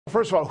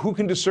First of all, who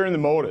can discern the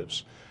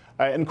motives?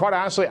 And quite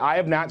honestly, I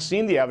have not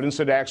seen the evidence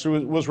that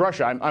actually was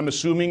Russia. I'm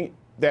assuming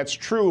that's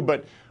true,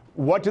 but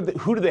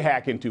who did they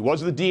hack into?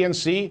 Was it the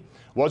DNC?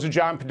 Was it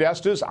John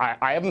Podesta's?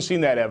 I haven't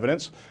seen that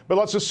evidence, but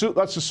let's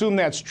assume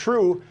that's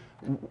true.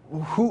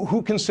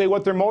 Who can say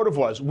what their motive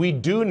was? We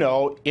do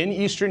know in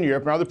Eastern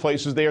Europe and other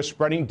places they are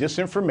spreading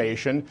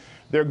disinformation.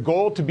 Their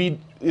goal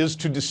is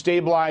to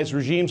destabilize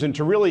regimes and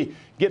to really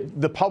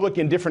get the public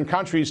in different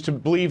countries to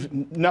believe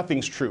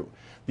nothing's true.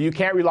 You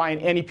can't rely on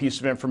any piece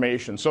of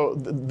information. So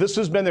this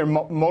has been their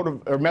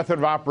motive or method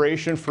of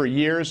operation for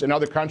years in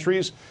other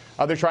countries.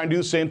 They're trying to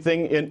do the same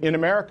thing in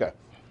America.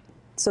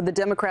 So the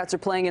Democrats are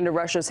playing into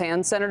Russia's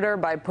hands, Senator,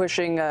 by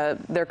pushing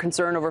their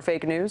concern over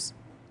fake news?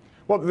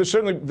 Well,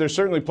 they're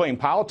certainly playing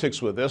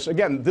politics with this.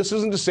 Again, this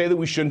isn't to say that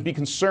we shouldn't be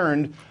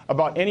concerned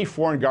about any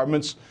foreign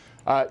government's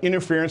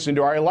interference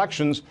into our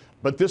elections,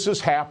 but this is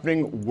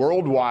happening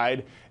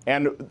worldwide.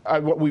 And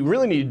what we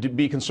really need to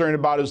be concerned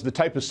about is the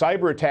type of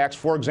cyber attacks,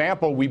 for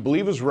example, we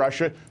believe is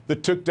Russia,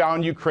 that took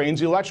down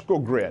Ukraine's electrical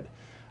grid.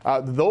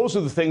 Those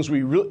are the things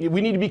we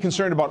need to be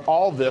concerned about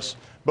all of this,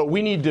 but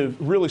we need to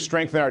really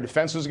strengthen our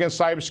defenses against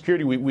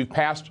cybersecurity. We've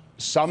passed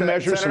some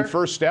measures, some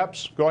first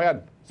steps. Go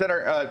ahead.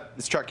 Senator,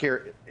 it's Chuck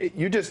here.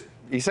 You just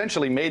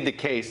essentially made the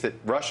case that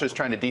Russia is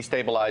trying to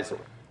destabilize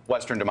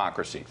Western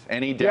democracies.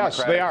 Any democratic,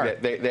 yes, they are.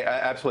 They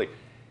absolutely.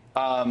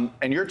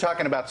 And you're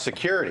talking about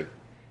security.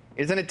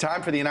 Isn't it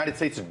time for the United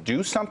States to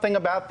do something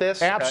about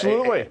this?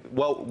 Absolutely.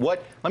 Well,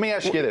 let me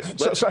ask you this.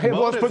 Let's put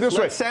it this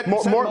way.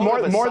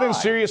 More than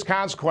serious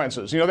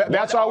consequences. You know,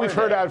 that's all we've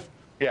heard out of.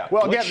 Yeah.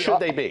 Well, what again, should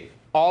they be?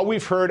 All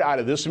we've heard out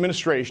of this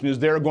administration is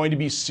there are going to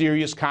be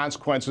serious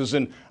consequences,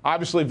 and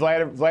obviously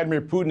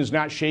Vladimir Putin is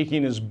not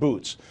shaking his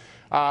boots.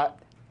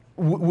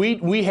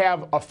 We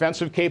have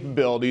offensive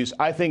capabilities.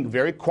 I think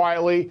very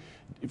quietly,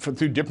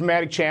 through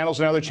diplomatic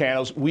channels and other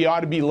channels, we ought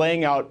to be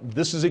laying out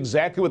this is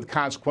exactly what the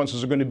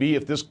consequences are going to be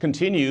if this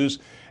continues,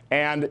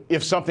 and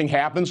if something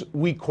happens,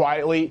 we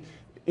quietly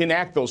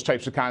enact those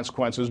types of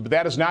consequences. But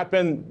that has not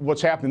been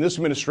what's happened in this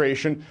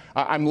administration.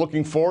 I'm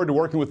looking forward to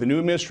working with the new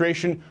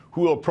administration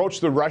who will approach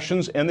the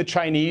Russians and the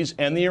Chinese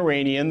and the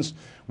Iranians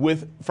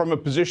from a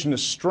position of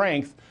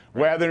strength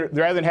rather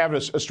than have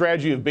a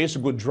strategy of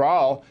basic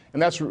withdrawal.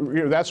 And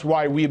that's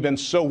why we've been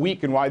so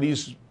weak and why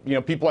these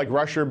people like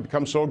Russia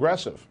become so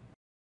aggressive.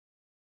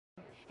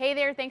 Hey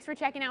there, thanks for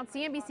checking out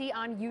CNBC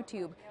on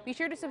YouTube. Be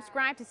sure to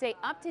subscribe to stay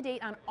up to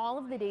date on all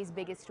of the day's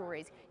biggest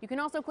stories. You can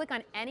also click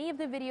on any of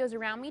the videos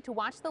around me to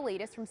watch the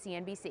latest from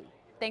CNBC.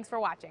 Thanks for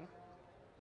watching.